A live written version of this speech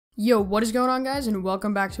Yo, what is going on, guys, and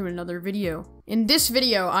welcome back to another video. In this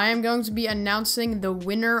video, I am going to be announcing the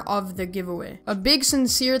winner of the giveaway. A big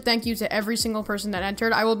sincere thank you to every single person that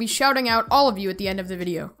entered. I will be shouting out all of you at the end of the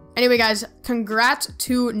video. Anyway, guys, congrats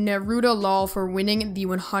to Neruda Lol for winning the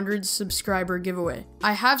 100 subscriber giveaway.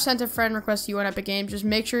 I have sent a friend request to you on Epic Games. Just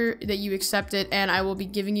make sure that you accept it, and I will be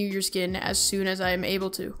giving you your skin as soon as I am able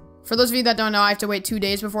to. For those of you that don't know, I have to wait 2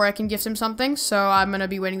 days before I can gift him something, so I'm going to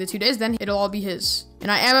be waiting the 2 days, then it'll all be his.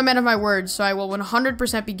 And I am a man of my word, so I will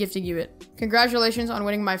 100% be gifting you it. Congratulations on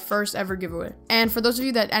winning my first ever giveaway. And for those of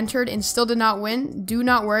you that entered and still did not win, do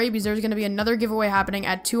not worry, because there's going to be another giveaway happening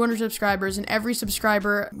at 200 subscribers and every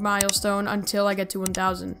subscriber milestone until I get to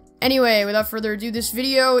 1,000. Anyway, without further ado, this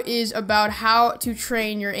video is about how to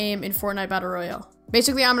train your aim in Fortnite Battle Royale.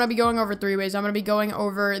 Basically, I'm going to be going over 3 ways. I'm going to be going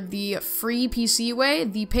over the free PC way,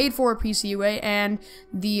 the paid for PC way, and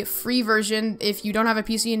the free version if you don't have a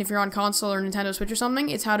PC and if you're on console or Nintendo Switch or something.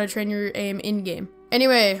 It's how to train your aim in-game.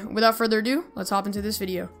 Anyway, without further ado, let's hop into this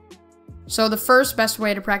video. So the first best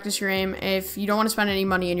way to practice your aim if you don't want to spend any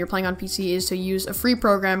money and you're playing on PC is to use a free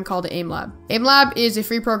program called AimlabDrills. AimlabDrills is a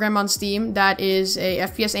free program on Steam that is a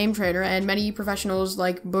FPS aim trainer, and many professionals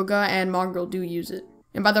like Booga and Mongrel do use it.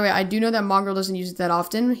 And by the way, I do know that Mongrel doesn't use it that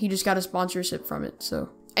often. He just got a sponsorship from it, so.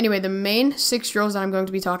 Anyway, the main 6 drills that I'm going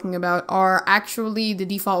to be talking about are actually the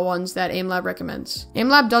default ones that AimlabDrills recommends.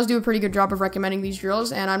 AimlabDrills does do a pretty good job of recommending these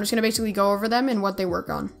drills, and I'm just going to basically go over them and what they work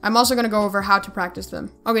on. I'm also going to go over how to practice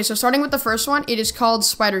them. Okay, so starting with the first one, it is called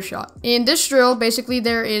Spidershot. In this drill, basically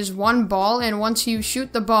there is one ball, and once you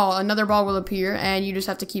shoot the ball, another ball will appear, and you just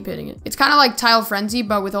have to keep hitting it. It's kind of like Tile Frenzy,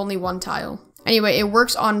 but with only one tile. Anyway, it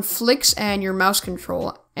works on flicks and your mouse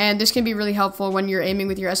control, and this can be really helpful when you're aiming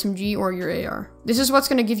with your SMG or your AR. This is what's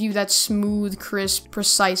going to give you that smooth, crisp,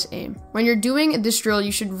 precise aim. When you're doing this drill,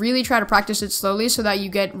 you should really try to practice it slowly so that you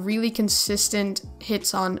get really consistent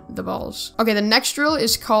hits on the balls. Okay, the next drill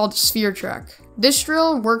is called Spheretrack. This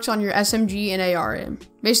drill works on your SMG and AR aim.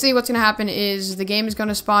 Basically, what's going to happen is the game is going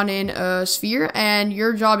to spawn in a sphere, and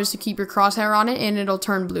your job is to keep your crosshair on it, and it'll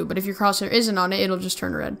turn blue. But if your crosshair isn't on it, it'll just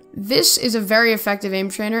turn red. This is a very effective aim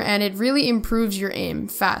trainer, and it really improves your aim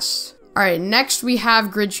fast. Alright, next we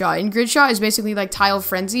have Gridshot. And Gridshot is basically like Tile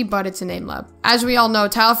Frenzy, but it's an AimlabDrills. As we all know,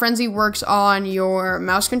 Tile Frenzy works on your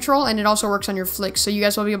mouse control, and it also works on your flicks, so you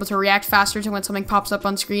guys will be able to react faster to when something pops up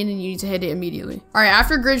on screen and you need to hit it immediately. Alright,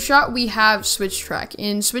 after Gridshot, we have Switchtrack.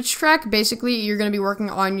 In Switchtrack, basically, you're going to be working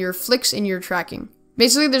on your flicks and your tracking.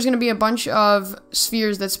 Basically, there's going to be a bunch of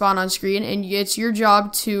spheres that spawn on screen, and it's your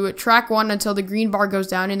job to track one until the green bar goes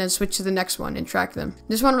down and then switch to the next one and track them.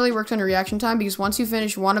 This one really works on your reaction time because once you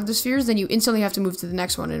finish one of the spheres, then you instantly have to move to the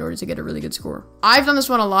next one in order to get a really good score. I've done this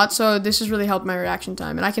one a lot, so this has really helped my reaction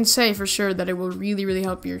time, and I can say for sure that it will really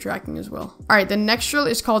help your tracking as well. Alright, the next drill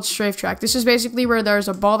is called Strafetrack. This is basically where there's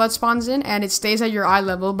a ball that spawns in, and it stays at your eye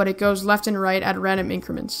level, but it goes left and right at random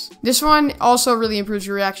increments. This one also really improves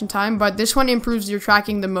your reaction time, but this one improves your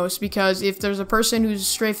tracking the most, because if there's a person who's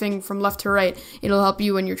strafing from left to right, it'll help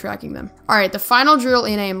you when you're tracking them. Alright, the final drill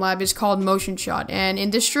in AimlabDrills is called Motionshot, and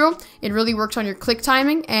in this drill, it really works on your click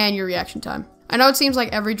timing and your reaction time. I know it seems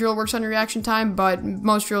like every drill works on your reaction time, but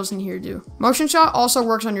most drills in here do. Motionshot also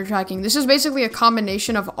works on your tracking. This is basically a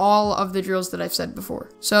combination of all of the drills that I've said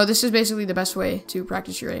before. So this is basically the best way to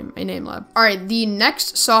practice your aim in AimlabDrills. Alright, the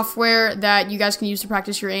next software that you guys can use to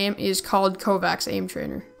practice your aim is called Kovaaks Aim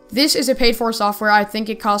Trainer. This is a paid-for software. I think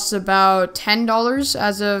it costs about $10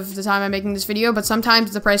 as of the time I'm making this video, but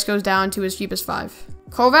sometimes the price goes down to as cheap as $5.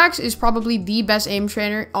 Kovaaks is probably the best aim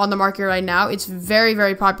trainer on the market right now. It's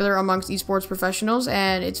very popular amongst esports professionals,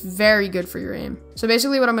 and it's very good for your aim. So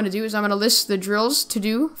basically what I'm going to do is I'm going to list the drills to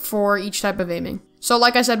do for each type of aiming. So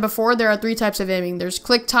like I said before, there are 3 types of aiming. There's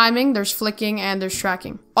click timing, there's flicking, and there's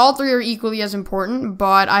tracking. All 3 are equally as important,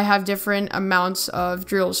 but I have different amounts of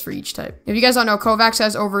drills for each type. If you guys don't know, Kovaaks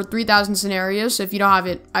has over 3,000 scenarios, so if you don't have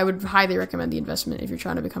it, I would highly recommend the investment if you're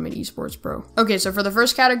trying to become an esports pro. Okay, so for the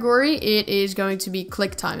first category, it is going to be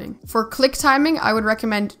click timing. For click timing, I would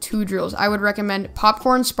recommend 2 drills. I would recommend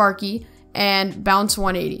Popcorn Sparky and Bounce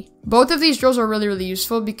 180. Both of these drills are really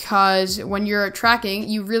useful because when you're tracking,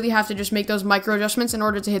 you really have to just make those micro adjustments in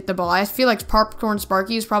order to hit the ball. I feel like Popcorn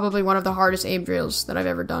Sparky is probably one of the hardest aim drills that I've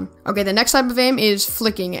ever done. Okay, the next type of aim is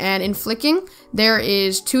flicking, and in flicking, there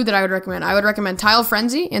is 2 that I would recommend. I would recommend Tile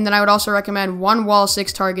Frenzy, and then I would also recommend 1 wall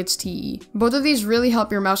 6 targets TE. Both of these really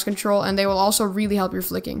help your mouse control, and they will also really help your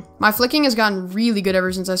flicking. My flicking has gotten really good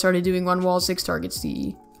ever since I started doing 1 wall 6 targets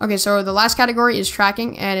TE. Okay, so the last category is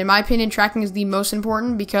tracking, and in my opinion, tracking is the most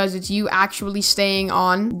important because it's you actually staying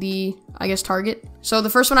on the, I guess, target. So the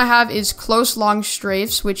first one I have is close long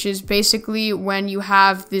strafes, which is basically when you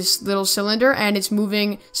have this little cylinder and it's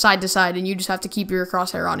moving side to side and you just have to keep your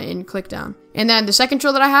crosshair on it and click down. And then the second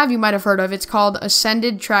drill that I have, you might have heard of, it's called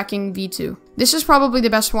Ascended Tracking V2. This is probably the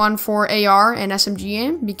best one for AR and SMG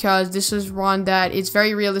aim because this is one that is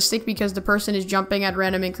very realistic because the person is jumping at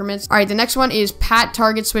random increments. All right, the next one is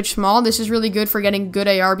patTargetSwitch Small. This is really good for getting good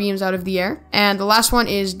AR beams out of the air. And the last one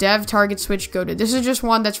is devTargetSwitch Goated. This is just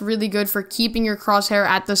one that's really good for keeping your crosshair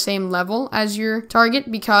at the same level as your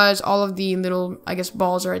target because all of the little, I guess,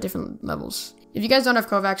 balls are at different levels. If you guys don't have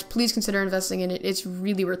Kovaaks, please consider investing in it. It's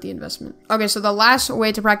really worth the investment. Okay, so the last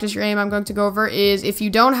way to practice your aim I'm going to go over is if you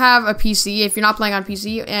don't have a PC, if you're not playing on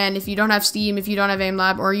PC, and if you don't have Steam, if you don't have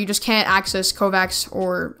AimLab, or you just can't access Kovaaks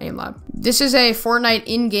or AimLab. This is a Fortnite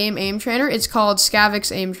in-game aim trainer. It's called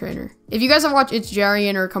Skavvoks Aim Trainer. If you guys have watched It's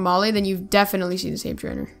Jarian or Kamali, then you've definitely seen this aim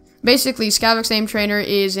trainer. Basically, Skavvoks Aim Trainer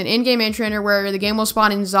is an in-game aim trainer where the game will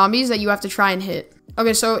spawn in zombies that you have to try and hit.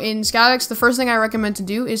 Okay, so in Skavvoks, the first thing I recommend to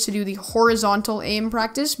do is to do the horizontal aim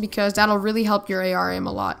practice because that'll really help your AR aim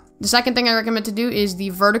a lot. The second thing I recommend to do is the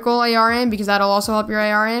vertical AR aim because that'll also help your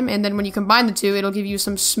AR aim, and then when you combine the two, it'll give you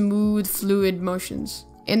some smooth, fluid motions.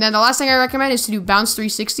 And then the last thing I recommend is to do bounce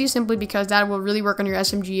 360 simply because that will really work on your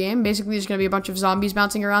SMG aim. Basically, there's going to be a bunch of zombies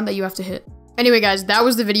bouncing around that you have to hit. Anyway, guys, that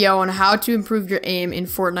was the video on how to improve your aim in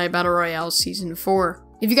Fortnite Battle Royale Season 4.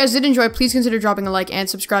 If you guys did enjoy, please consider dropping a like and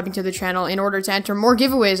subscribing to the channel in order to enter more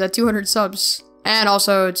giveaways at 200 subs. And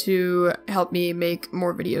also to help me make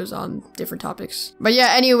more videos on different topics. But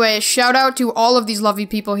yeah, anyway, shout out to all of these lovely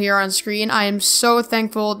people here on screen. I am so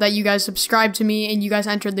thankful that you guys subscribed to me and you guys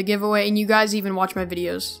entered the giveaway and you guys even watch my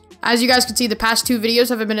videos. As you guys can see, the past two videos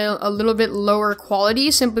have been a little bit lower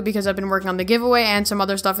quality simply because I've been working on the giveaway and some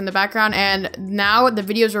other stuff in the background, and now the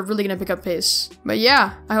videos are really going to pick up pace. But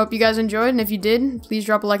yeah, I hope you guys enjoyed, and if you did, please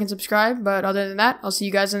drop a like and subscribe. But other than that, I'll see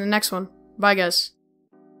you guys in the next one. Bye, guys.